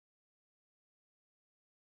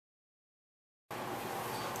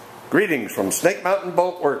Greetings from Snake Mountain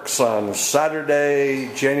Boatworks on Saturday,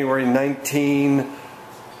 January 19,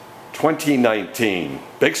 2019.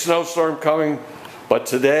 Big snowstorm coming, but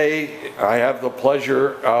today I have the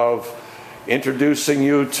pleasure of introducing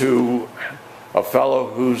you to a fellow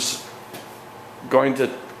who's going to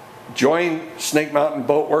join Snake Mountain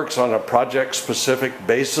Boatworks on a project-specific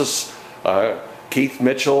basis. Keith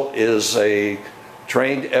Mitchell is a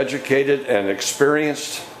trained, educated, and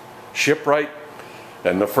experienced shipwright.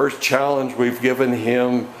 And the first challenge we've given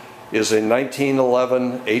him is a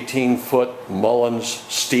 1911 18-foot Mullins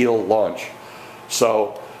steel launch.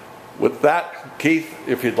 So with that, Keith,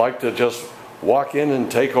 if you'd like to just walk in and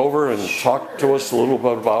take over and talk to us a little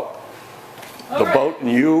bit about the boat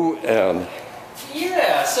and you. And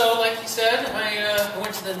yeah, so like you said, I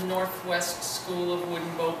went to the Northwest School of Wood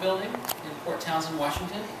and Boat Building in Port Townsend,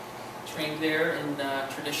 Washington. Trained there in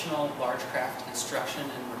traditional large craft construction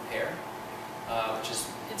and repair.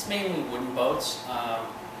 It's mainly wooden boats,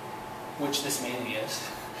 which this mainly is,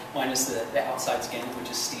 minus the outside skin, which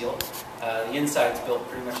is steel. The inside's built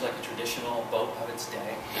pretty much like a traditional boat of its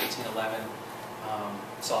day, 1911,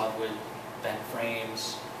 solid wood bent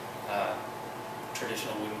frames,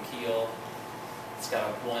 traditional wooden keel. It's got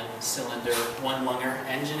a one-cylinder, one-lunger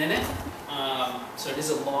engine in it. So it is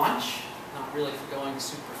a launch, not really for going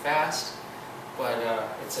super fast, but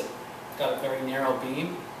it's got a very narrow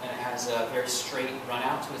beam, and it has a very straight run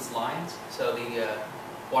out to its lines. So the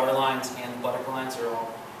water lines and the buttock lines are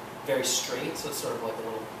all very straight, so it's sort of like a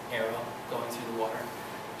little arrow going through the water.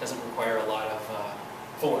 It doesn't require a lot of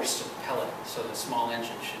force to propel it, so the small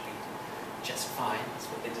engine should be just fine. That's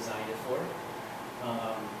what they designed it for.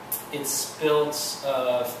 It's built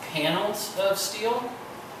of panels of steel.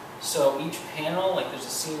 So each panel, like there's a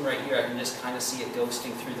seam right here, I can just kind of see it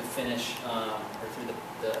ghosting through the finish, or through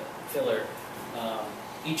the filler.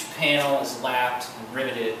 Each panel is lapped and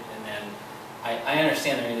riveted, and then I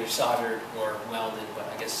understand they're either soldered or welded, but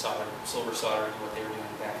I guess silver solder is what they were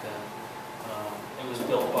doing back then. It was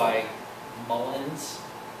built by Mullins.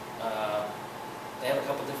 They have a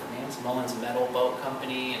couple different names: Mullins Metal Boat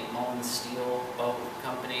Company and Mullins Steel Boat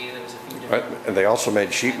Company. There was a few different. right, and they also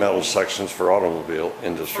made sheet metal sections for automobile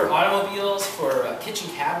industry. For automobiles, for kitchen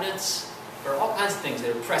cabinets, for all kinds of things.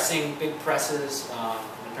 They were pressing, big presses, and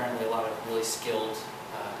apparently a lot of really skilled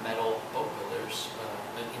metal boat builders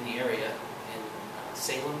in the area in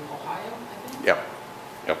Salem, Ohio, I think.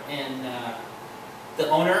 Yep. And the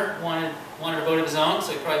owner wanted a boat of his own,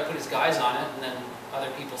 so he probably put his guys on it, and then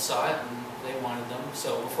other people saw it and they wanted them.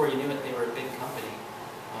 So before you knew it, they were a big company.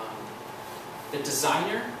 The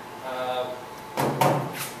designer,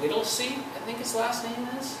 Whittlesey, I think his last name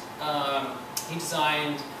is, he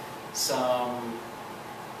designed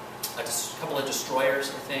a couple of destroyers,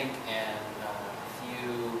 I think, and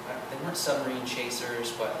they weren't submarine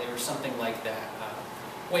chasers, but they were something like that.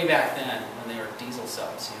 Way back then, when they were diesel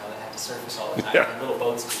subs, that had to surface all the time. Yeah. And little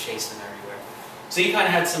boats could chase them everywhere. So he kind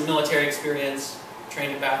of had some military experience,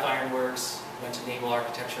 trained at Bath Iron Works, went to naval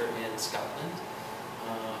architecture in Scotland.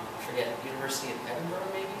 I forget, University of Edinburgh,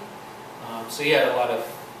 maybe? So he had a lot of,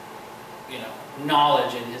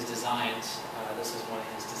 knowledge in his designs. This is one of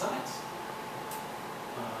his designs.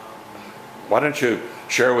 Why don't you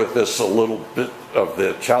share with us a little bit of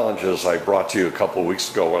the challenges I brought to you a couple of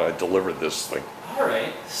weeks ago when I delivered this thing? All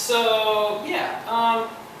right. So, yeah.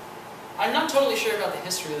 I'm not totally sure about the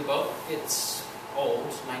history of the boat. It's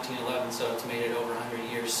old, 1911, so it's made it over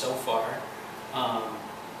 100 years so far.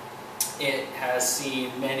 It has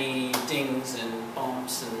seen many dings and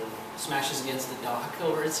bumps and smashes against the dock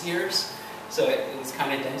over its years, so it was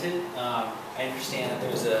kind of dented. I understand that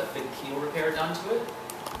there was a big keel repair done to it.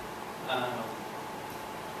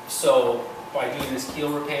 So by doing this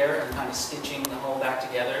keel repair and kind of stitching the hull back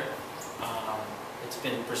together, it's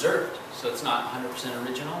been preserved. So it's not 100%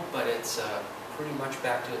 original, but it's pretty much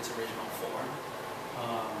back to its original form.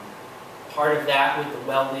 Part of that with the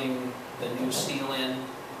welding, the new steel in,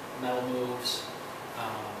 metal moves,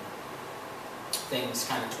 things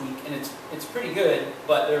kind of tweak, and it's pretty good,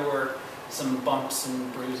 but there were some bumps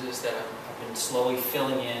and bruises that I've been slowly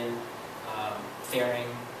filling in, fairing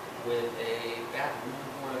with a batten. I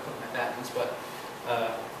don't know where I put my battens, but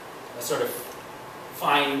I sort of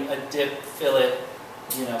find a dip, fill it,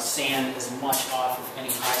 sand as much off of any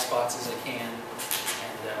high spots as I can,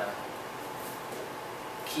 and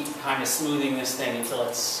keep kind of smoothing this thing until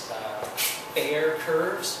it's fair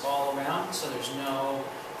curves all around, so there's no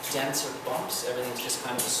dents or bumps. Everything's just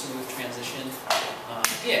kind of a smooth transition.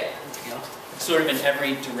 Sort of in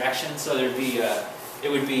every direction. So it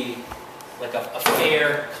would be like a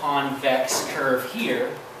fair convex curve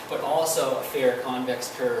here, but also a fair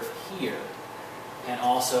convex curve here. and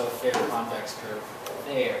also a fair convex curve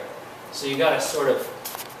there. So you got to sort of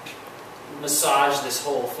massage this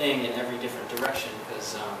whole thing in every different direction,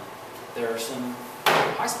 because there are some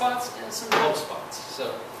high spots and some low spots. So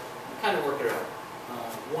you kind of work it out.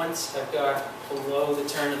 Once I've got below the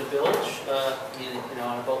turn of the bilge, you know,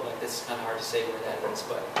 on a boat like this, it's kind of hard to say where that is,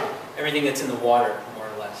 but everything that's in the water, more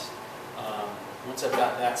or less. Once I've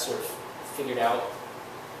got that sort of figured out,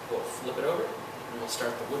 we'll flip it over and we'll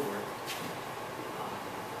start the woodwork.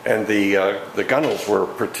 And the gunnels were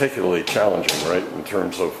particularly challenging, right, in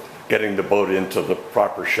terms of getting the boat into the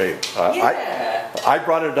proper shape. Yeah. I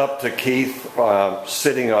brought it up to Keith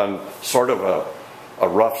sitting on sort of a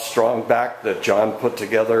rough strong back that John put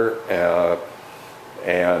together,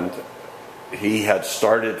 and he had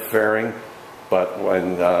started fairing, but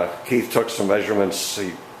when Keith took some measurements,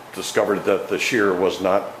 he discovered that the shear was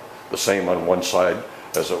not the same on one side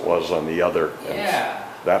as it was on the other. Yeah.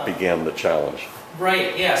 And that began the challenge.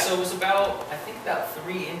 Right, yeah, so it was about, I think about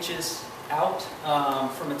 3 inches out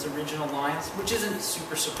from its original lines, which isn't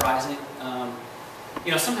super surprising.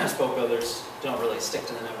 You know, sometimes boat builders don't really stick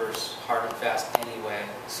to the numbers hard and fast anyway,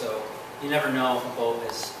 so you never know if a boat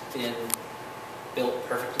has been built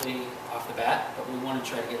perfectly off the bat, but we want to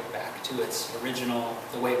try to get it back to its original,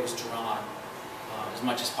 the way it was drawn, as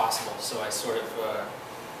much as possible. So I sort of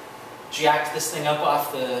jacked this thing up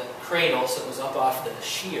off the cradle, so it was up off the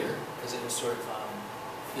shear, because it was sort of,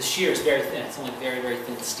 the shear is very thin. It's only very, very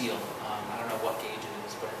thin steel. I don't know what gauge it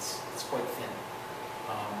is, but it's quite thin.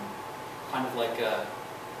 Kind of like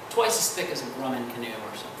twice as thick as a Grumman canoe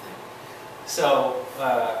or something. So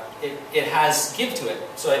it has give to it.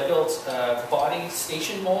 So I built body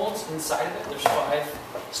station molds inside of it. There's 5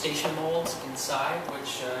 station molds inside,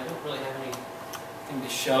 which I don't really have anything to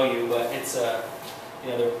show you, but it's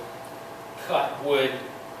you know, they're cut wood,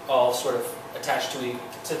 all sort of attached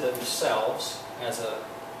to themselves as a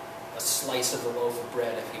slice of the loaf of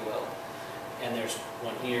bread, if you will. And there's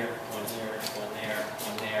one here, one here, one there,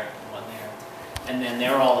 one there, and one there. And then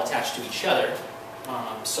they're all attached to each other.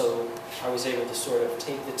 So I was able to sort of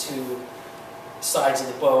take the 2 sides of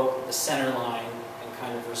the boat, the center line, and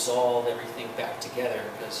kind of resolve everything back together.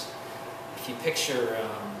 Because if you picture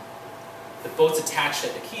the boat's attached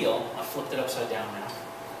at the keel, I flipped it upside down now,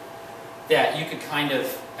 that you could kind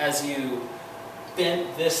of, as you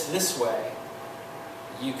bent this way,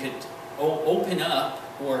 you could open up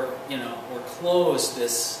or, you know, or close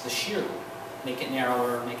the shear loop, make it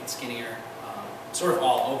narrower, make it skinnier, sort of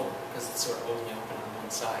all over, because it's sort of only open on one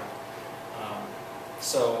side.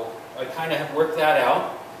 So I kind of have worked that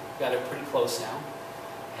out, got it pretty close now,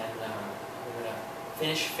 and we're going to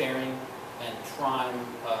finish fairing and prime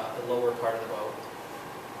the lower part of the boat,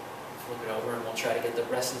 flip it over, and we'll try to get the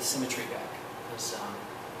rest of the symmetry back, because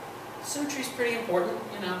symmetry is pretty important.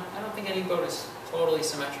 You know, I don't think any boat is totally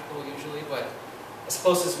symmetrical usually, but as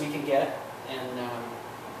close as we can get. And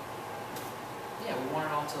yeah, we want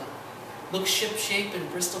it all to look ship shape in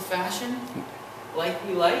Bristol fashion, like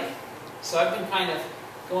we like. So I've been kind of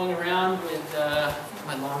going around with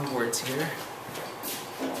my longboards here.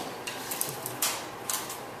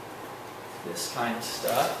 This kind of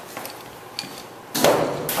stuff.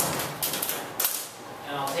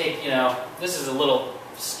 And I'll take, you know, this is a little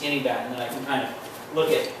skinny batten that I can kind of look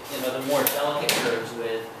at, you know, the more delicate curves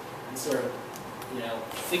with, and sort of, you know,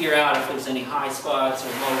 figure out if there's any high spots or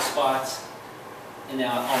low spots. And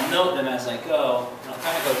now I'll note them as I go, and I'll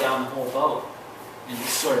kind of go down the whole boat and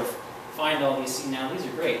just sort of find all these. See, now these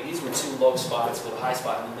are great. These were 2 low spots with a high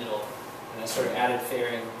spot in the middle, and I sort of added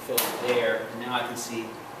fairing filled there, and now I can see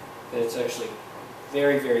that it's actually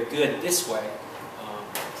very, very good this way.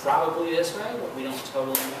 Probably this way, but we don't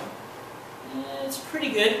totally know. It's pretty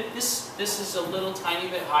good. This is a little tiny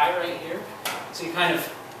bit high right here, so you kind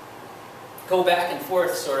of go back and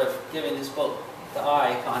forth, sort of giving this boat the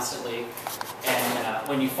eye constantly. And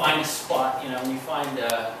when you find a spot, you know, when you find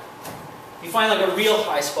like a real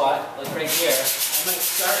high spot, like right here, I might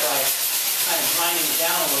start by kind of grinding it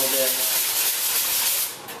down a little bit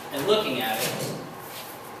and looking at it.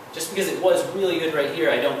 Just because it was really good right here,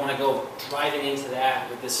 I don't want to go driving into that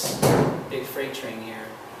with this big freight train here.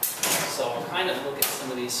 So I'll kind of look at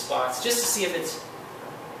some of these spots just to see if it's,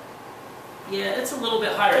 yeah, it's a little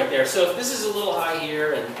bit high right there. So if this is a little high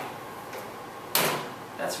here, and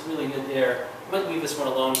that's really good there, I might leave this one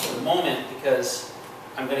alone for the moment, because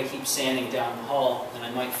I'm going to keep sanding down the hull, and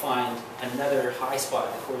I might find another high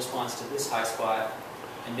spot that corresponds to this high spot,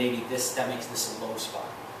 and maybe that makes this a low spot.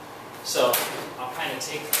 So I'll kind of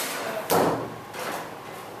take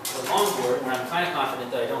the longboard, where I'm kind of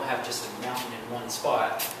confident that I don't have just a mountain in one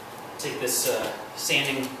spot. Take this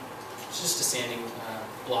sanding, just a sanding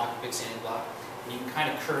block, big sanding block, and you can kind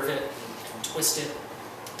of curve it and twist it,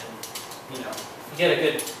 and you get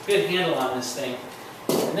a good handle on this thing.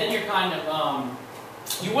 And then you're kind of,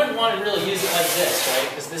 you wouldn't want to really use it like this, right?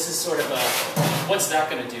 Because this is sort of a, what's that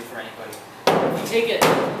going to do for anybody? If you take it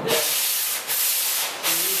like this,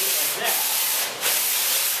 and use it like that,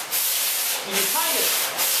 you can kind of,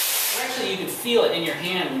 actually you can feel it in your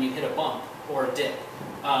hand when you hit a bump or a dip.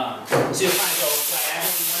 So you'll kind of go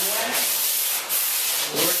diagonally one way,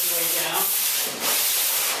 work your way down,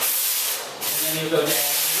 and then you'll go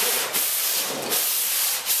diagonally.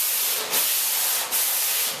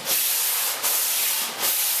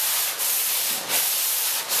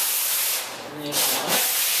 And then you come on.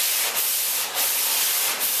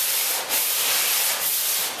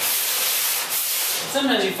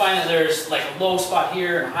 Sometimes you find that there's like a low spot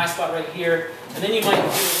here and a high spot right here, and then you might do a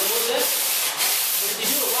little of this. But if you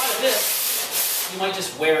do a lot of this, you might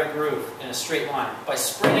just wear a groove in a straight line. By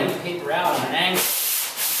spreading the paper out on an angle,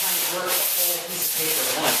 you kind of work a whole piece of paper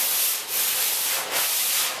at once,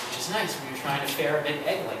 which is nice when you're trying to fare a big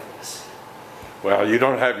egg like this. Well, you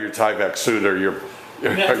don't have your Tyvek suit or your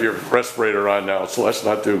respirator on now, so let's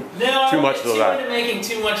not do too much of that. No, I'm making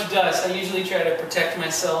too much dust. I usually try to protect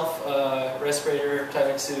myself. Respirator,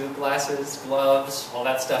 Tyvek suit, glasses, gloves, all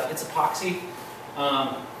that stuff. It's epoxy.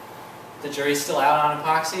 The jury's still out on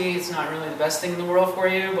epoxy. It's not really the best thing in the world for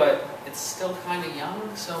you, but it's still kind of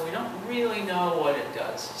young, so we don't really know what it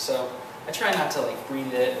does. So I try not to like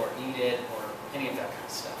breathe it or eat it or any of that kind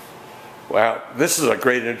of stuff. Well, this is a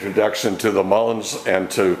great introduction to the Mullins and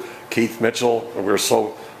to Keith Mitchell. We're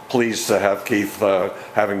so pleased to have Keith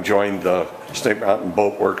having joined the Snake Mountain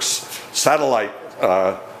Boatworks satellite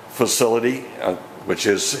facility, which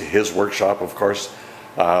is his workshop, of course.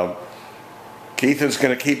 Keith is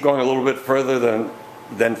going to keep going a little bit further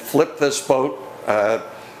than flip this boat.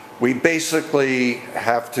 We basically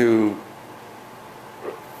have to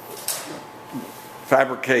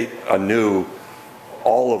fabricate anew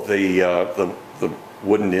all of the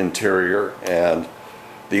wooden interior, and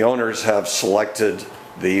the owners have selected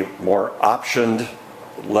the more optioned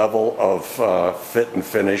level of fit and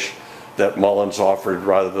finish that Mullins offered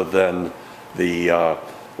rather than the,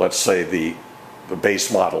 let's say, the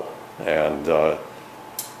base model. And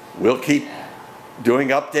we'll keep doing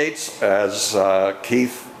updates as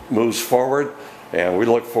Keith moves forward, and we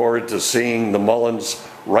look forward to seeing the Mullins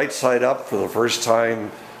right side up for the first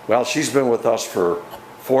time. Well, she's been with us for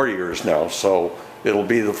 4 years now, so it'll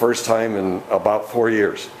be the first time in about 4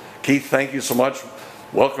 years. Keith, thank you so much.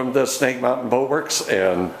 Welcome to Snake Mountain Boatworks,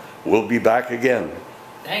 and we'll be back again.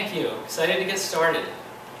 Thank you. Excited to get started.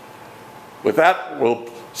 With that, we'll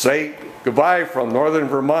say goodbye from northern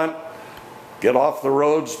Vermont. Get off the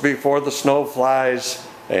roads before the snow flies,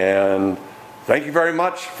 and thank you very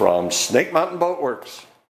much from Snake Mountain Boatworks.